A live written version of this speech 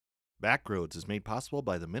Backroads is made possible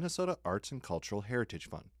by the Minnesota Arts and Cultural Heritage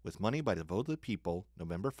Fund, with money by the vote of the people,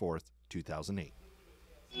 November 4th, 2008.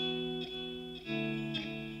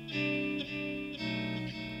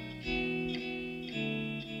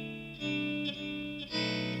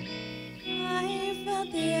 I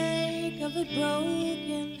felt the ache of a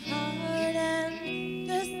broken heart, and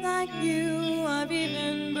just like you, I've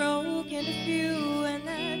even broken a few. And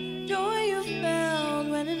that joy you felt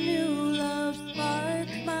when a new love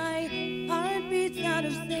sparks, my heart beats out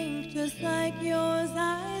of sync, just like yours,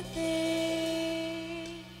 I think.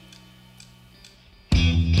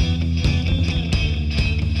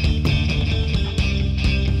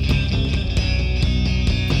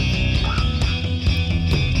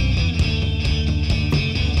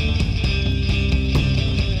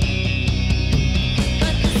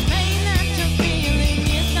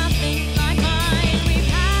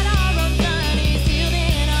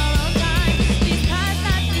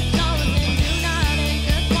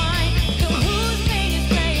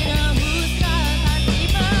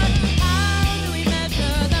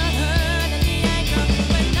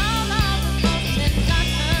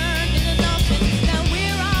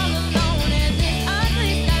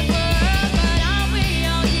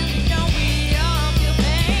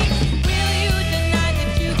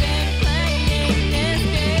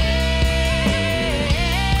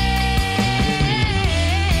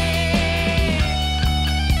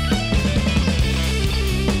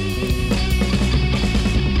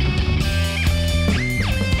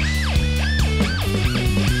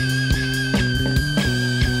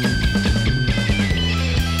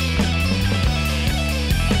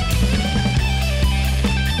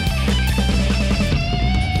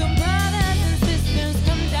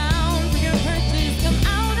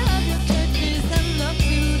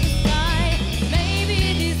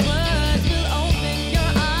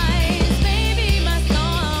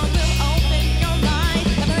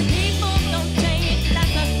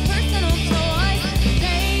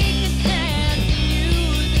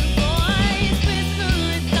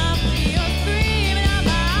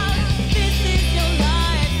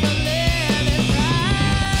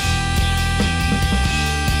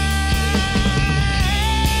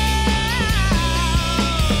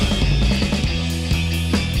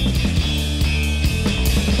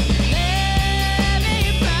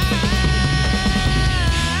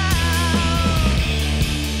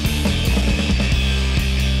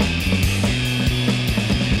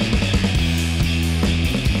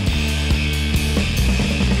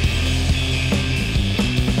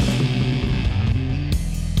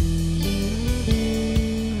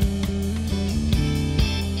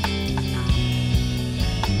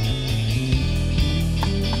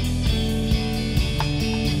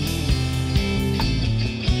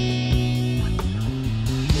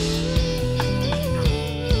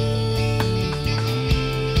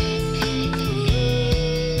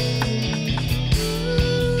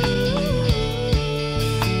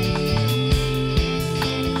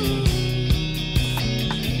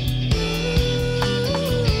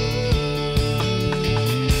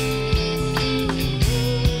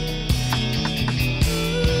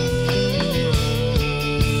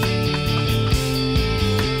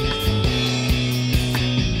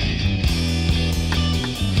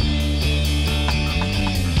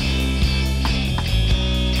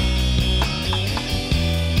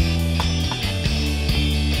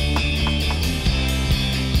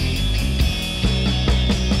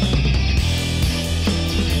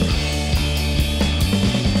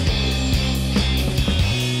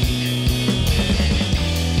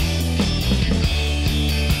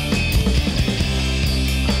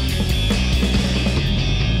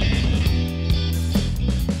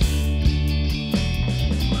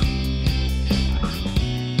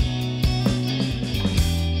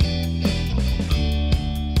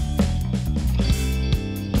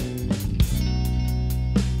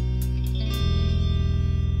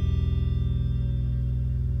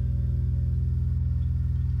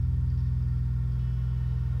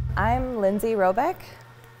 I'm Lindsay Robeck.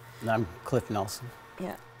 And I'm Cliff Nelson.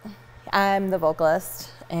 Yeah. I'm the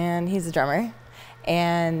vocalist, and he's the drummer.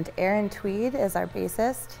 And Aaron Tweed is our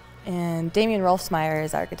bassist, and Damien Rolfsmeyer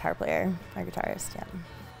is our guitar player, our guitarist, yeah.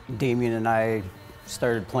 Damien and I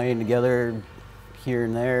started playing together here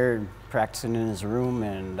and there, practicing in his room,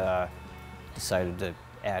 and decided to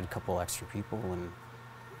add a couple extra people, and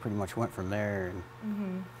pretty much went from there,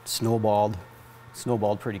 and snowballed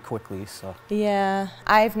pretty quickly, so. Yeah,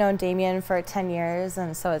 I've known Damien for 10 years,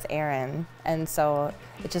 and so has Aaron, and so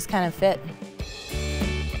it just kind of fit.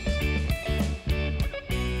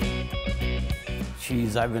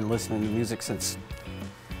 Geez, I've been listening to music since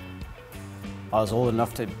I was old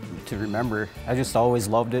enough to remember. I just always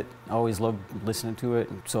loved it, always loved listening to it.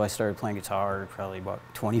 And so I started playing guitar probably about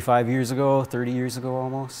 25 years ago, 30 years ago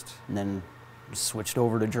almost. And then switched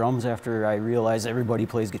over to drums after I realized everybody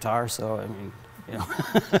plays guitar, so I mean, you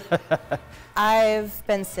know. I've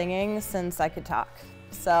been singing since I could talk.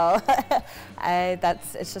 So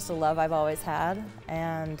it's just a love I've always had.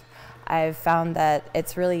 And I've found that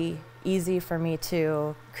it's really easy for me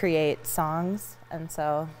to create songs. And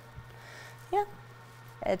so, yeah,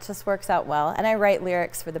 it just works out well. And I write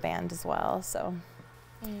lyrics for the band as well, so.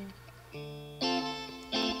 I'm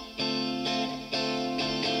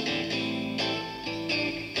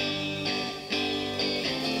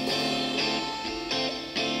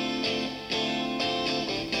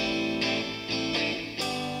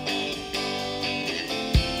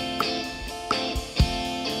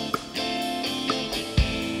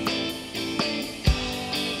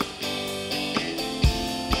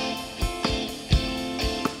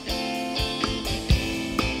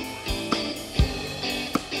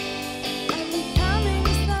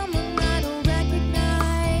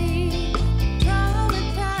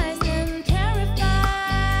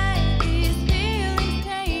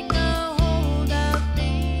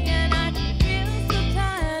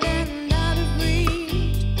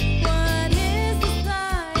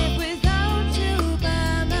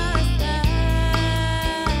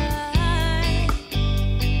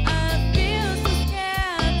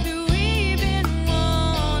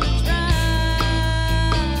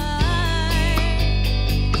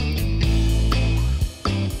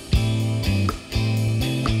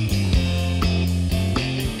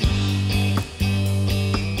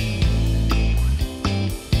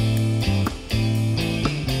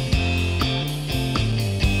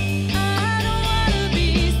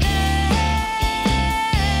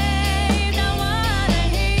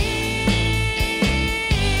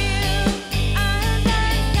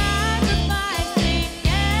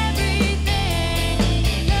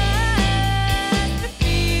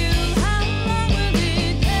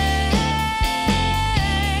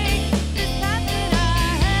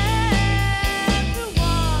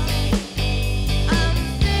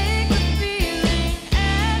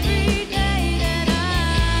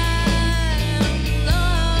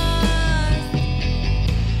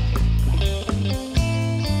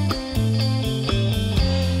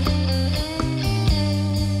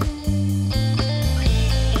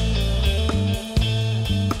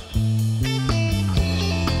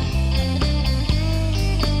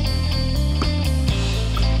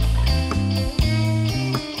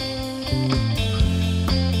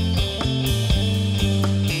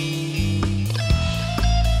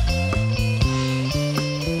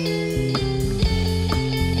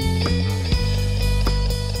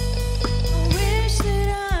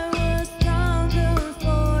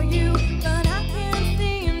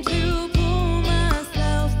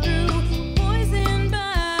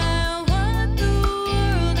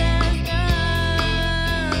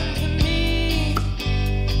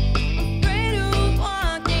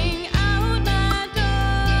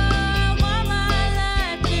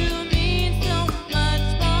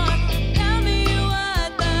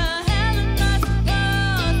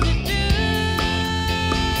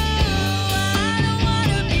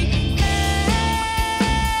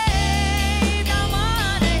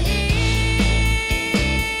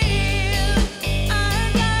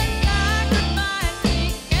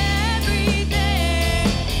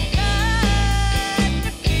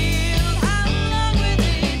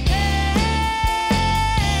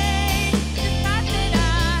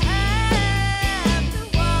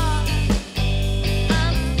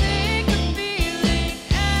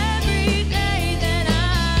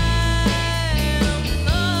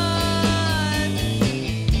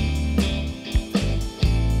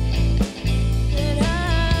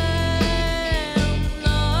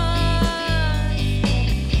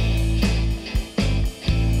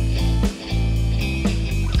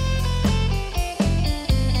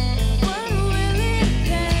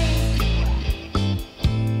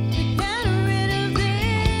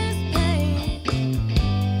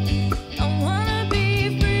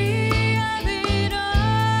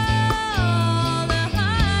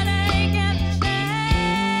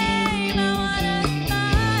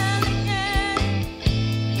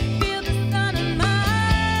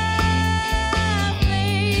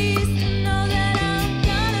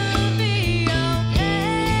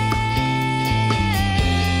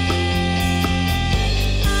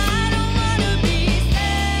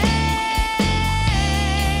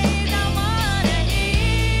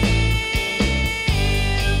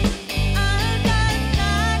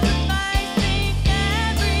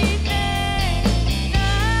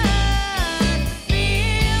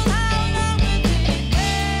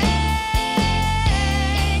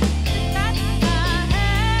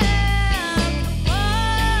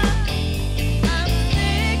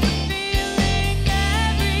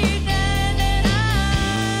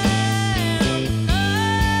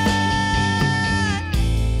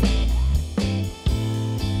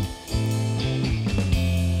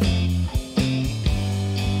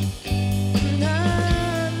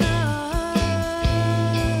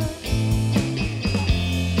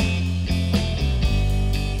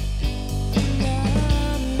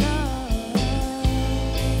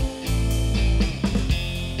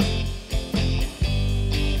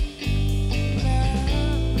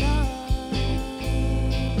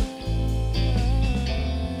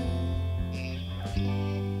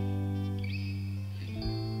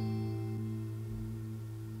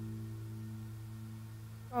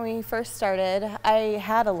When we first started, I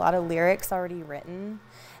had a lot of lyrics already written,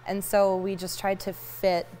 and so we just tried to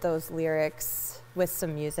fit those lyrics with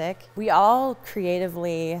some music. We all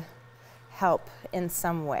creatively help in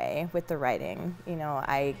some way with the writing. You know,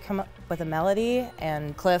 I come up with a melody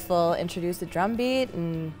and Cliff will introduce a drum beat,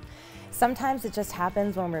 and sometimes it just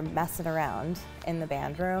happens when we're messing around in the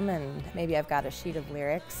band room and maybe I've got a sheet of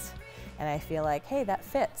lyrics and I feel like, hey, that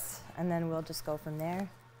fits, and then we'll just go from there.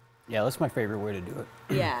 Yeah, that's my favorite way to do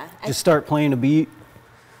it. Yeah. Just start playing a beat,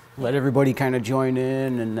 let everybody kind of join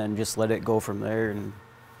in, and then just let it go from there and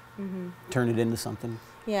turn it into something.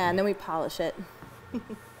 Yeah, and then we polish it.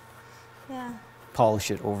 Yeah.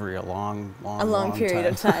 Polish it over a long period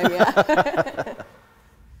of time, yeah.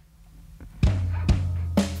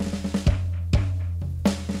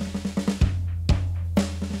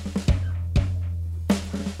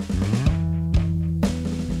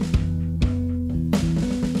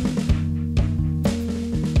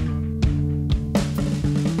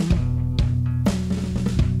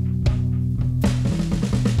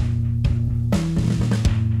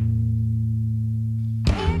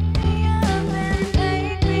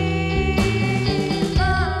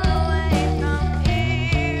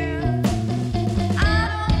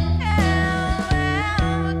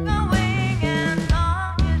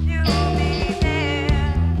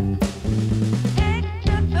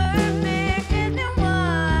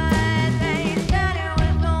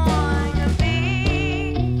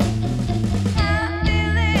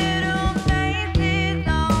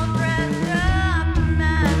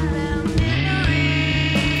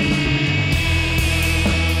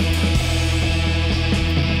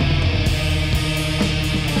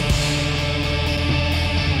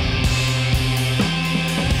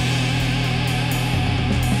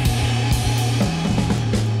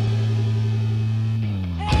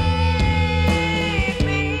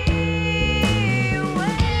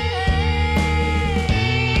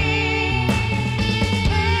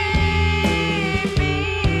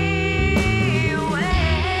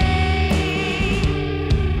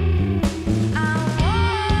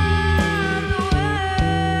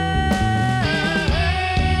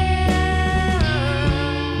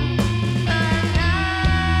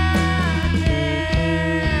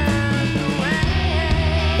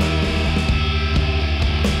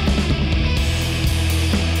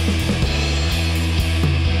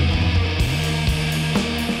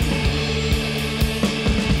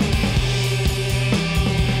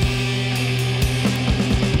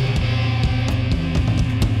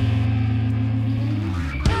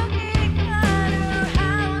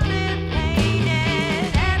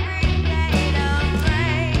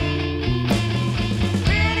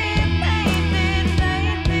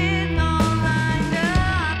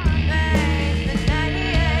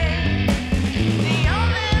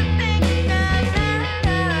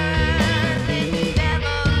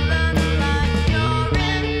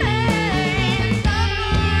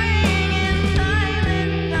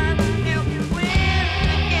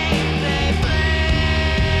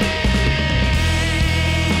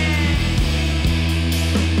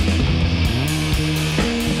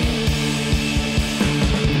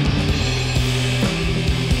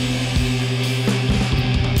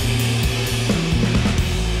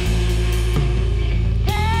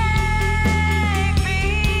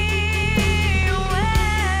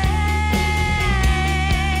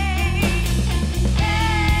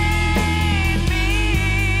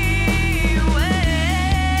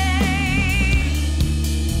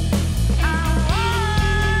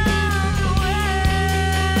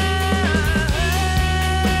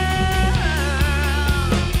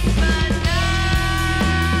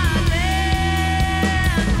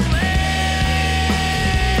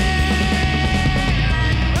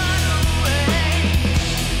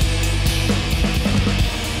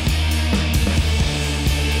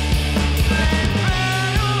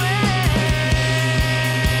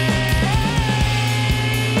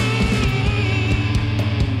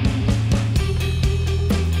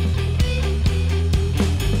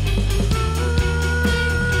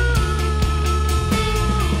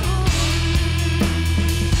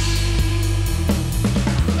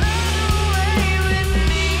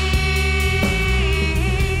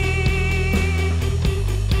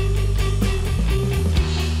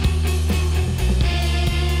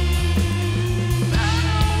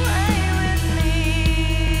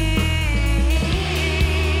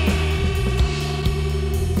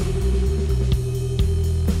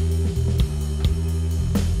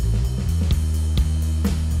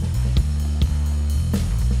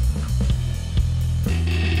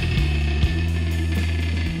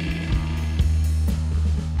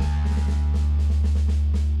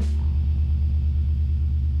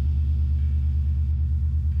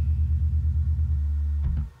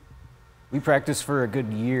 practiced for a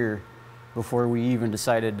good year before we even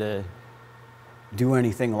decided to do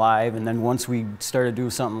anything live. And then once we started doing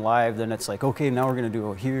something live, then it's like, okay, now we're gonna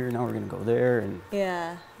do it here, now we're gonna go there. And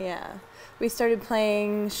yeah, yeah. We started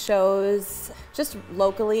playing shows just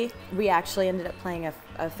locally. We actually ended up playing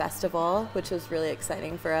a festival, which was really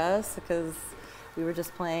exciting for us because we were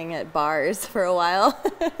just playing at bars for a while.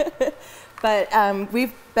 But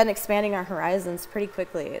we've been expanding our horizons pretty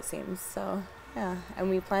quickly, it seems. So yeah, and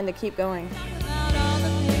we plan to keep going.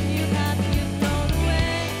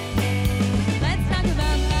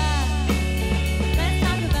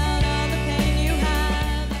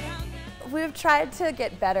 We've tried to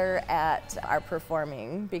get better at our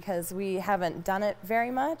performing because we haven't done it very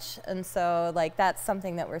much, and so like that's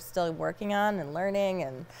something that we're still working on and learning,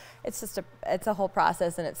 and it's a whole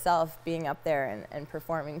process in itself, being up there and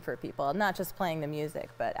performing for people, not just playing the music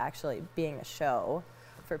but actually being a show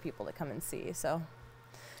for people to come and see. So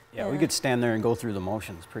yeah, we could stand there and go through the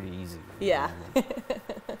motions pretty easy. Yeah.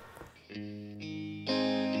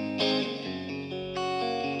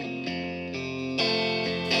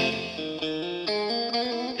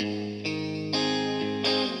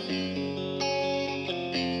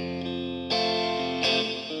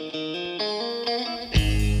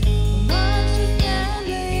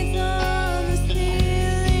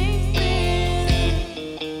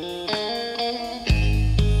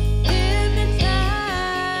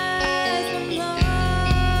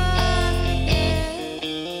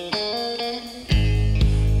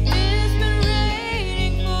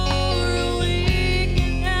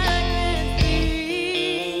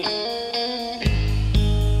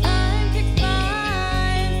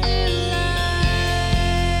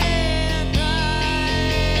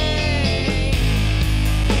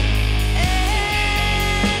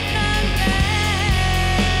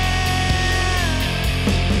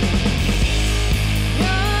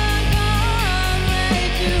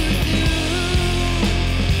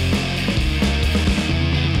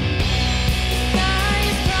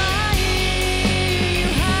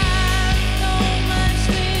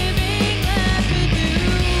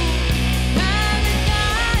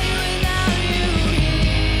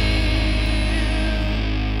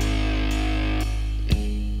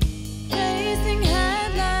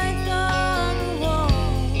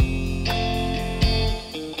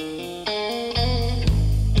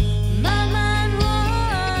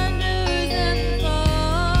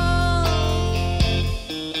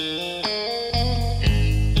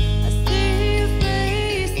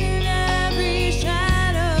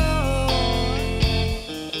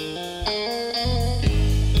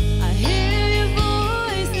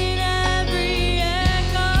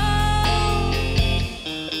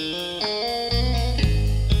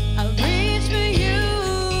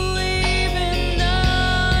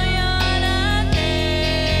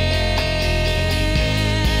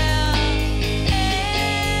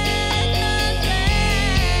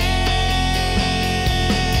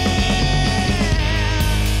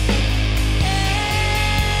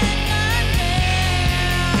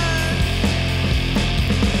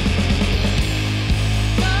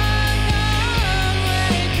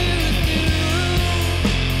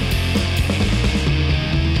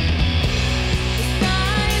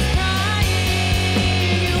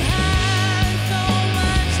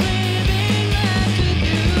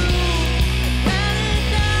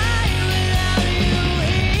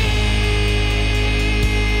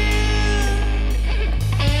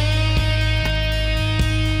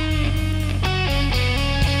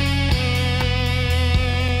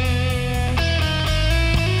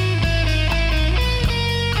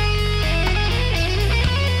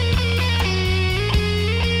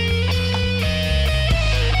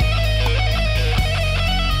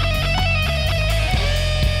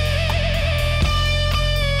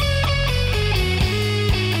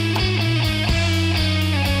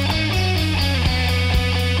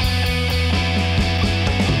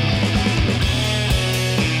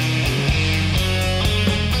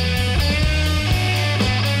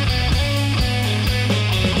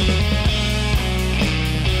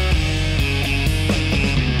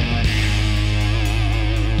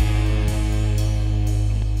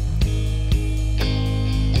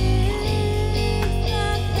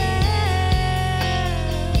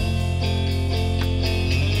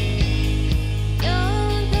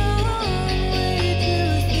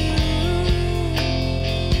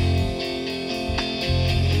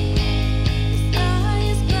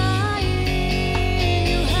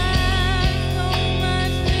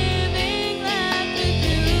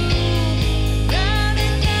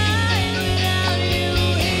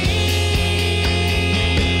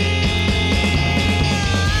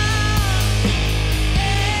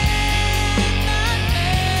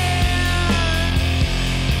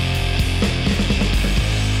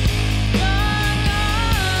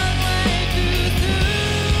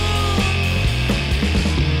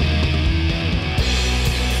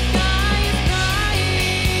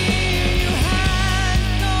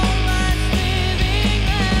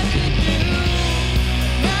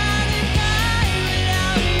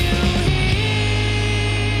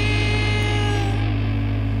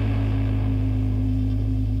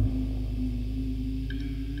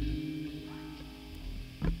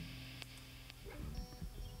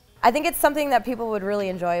 I think it's something that people would really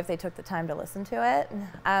enjoy if they took the time to listen to it.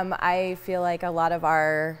 I feel like a lot of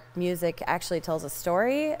our music actually tells a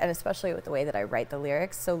story, and especially with the way that I write the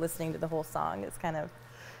lyrics, so listening to the whole song is kind of,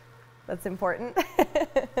 that's important.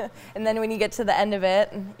 And then when you get to the end of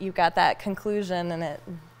it, you've got that conclusion, and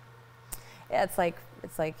it's like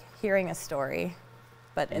hearing a story,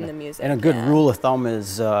 but in the music. And a good rule of thumb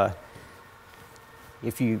is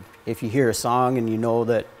if you hear a song and you know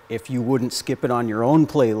that if you wouldn't skip it on your own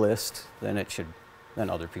playlist, then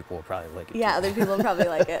other people will probably like it. Yeah, too. other people will probably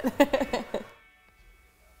like it.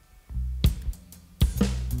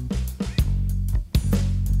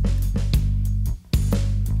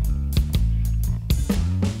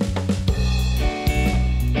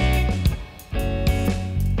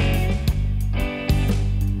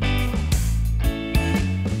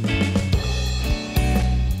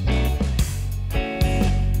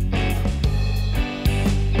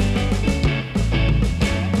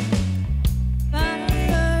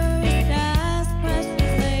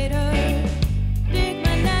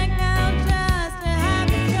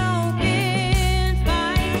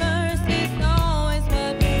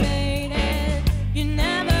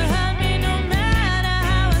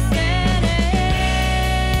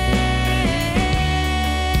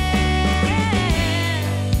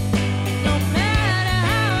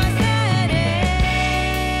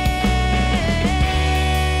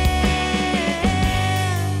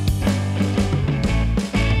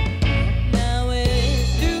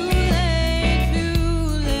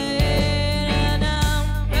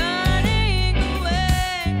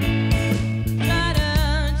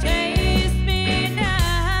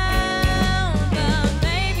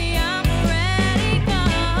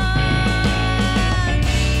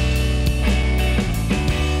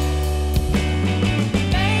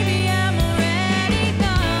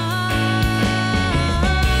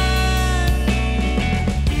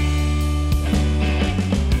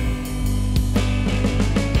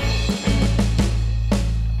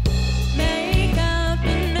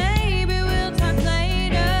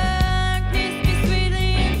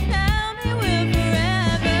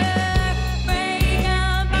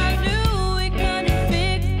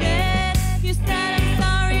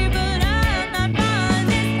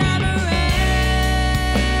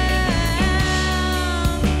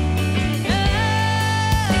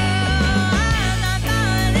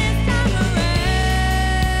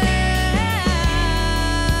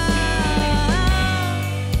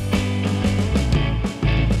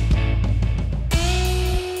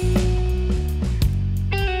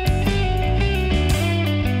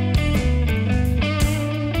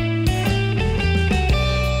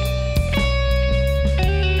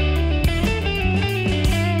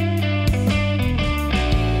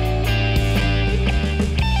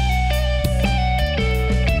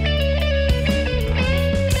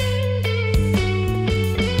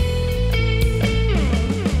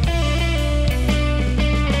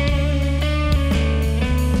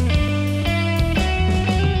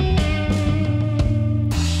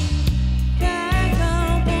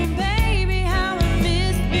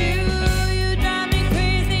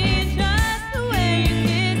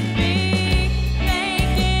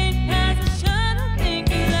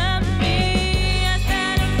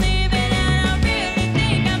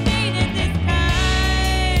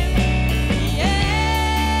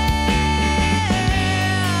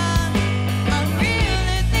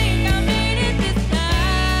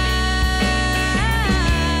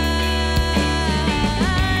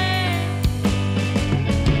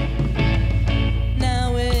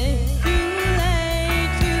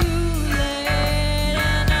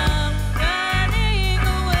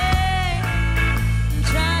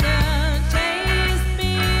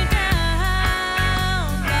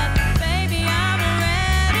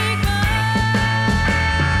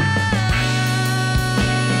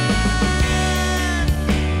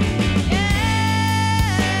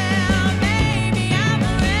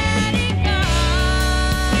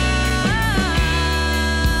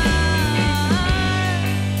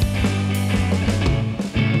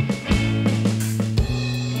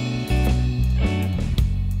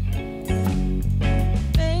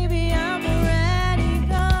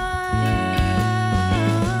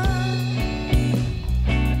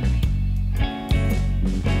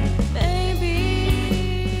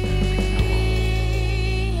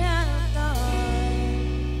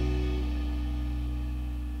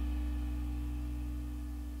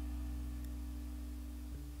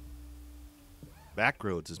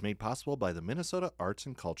 Backroads is made possible by the Minnesota Arts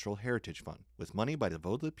and Cultural Heritage Fund with money by the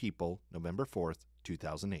vote of the people, November 4th,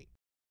 2008.